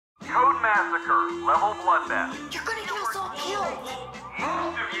Code Massacre, level bloodbath. You're gonna get us all killed.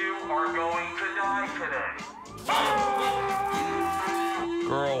 Most of you are going to die today.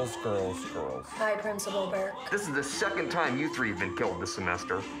 Girls, girls, girls. Hi, Principal Burke. This is the second time you three have been killed this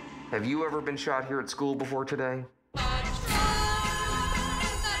semester. Have you ever been shot here at school before today?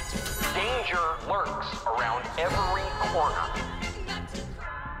 Danger lurks around every corner.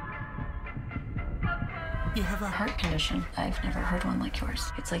 You have a heart condition. I've never heard one like yours.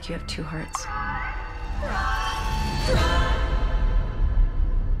 It's like you have two hearts.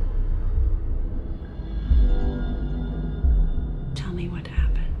 Tell me what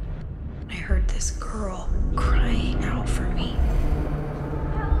happened. I heard this girl crying out for me.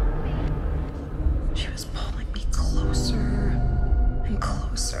 She was pulling me closer and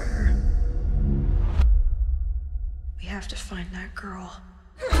closer. We have to find that girl.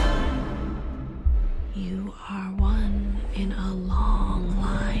 You are one in a long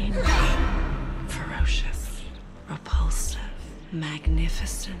line. Ferocious, repulsive,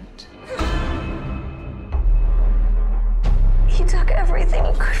 magnificent. He took everything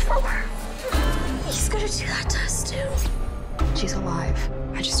he could from her. He's gonna do that to us too. She's alive.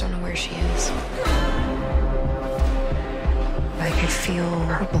 I just don't know where she is. I could feel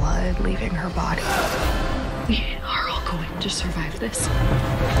her blood leaving her body. We are all going to survive this.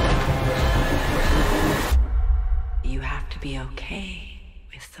 You have to be okay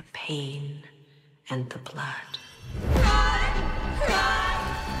with the pain and the blood. Run! Run!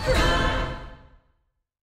 Run!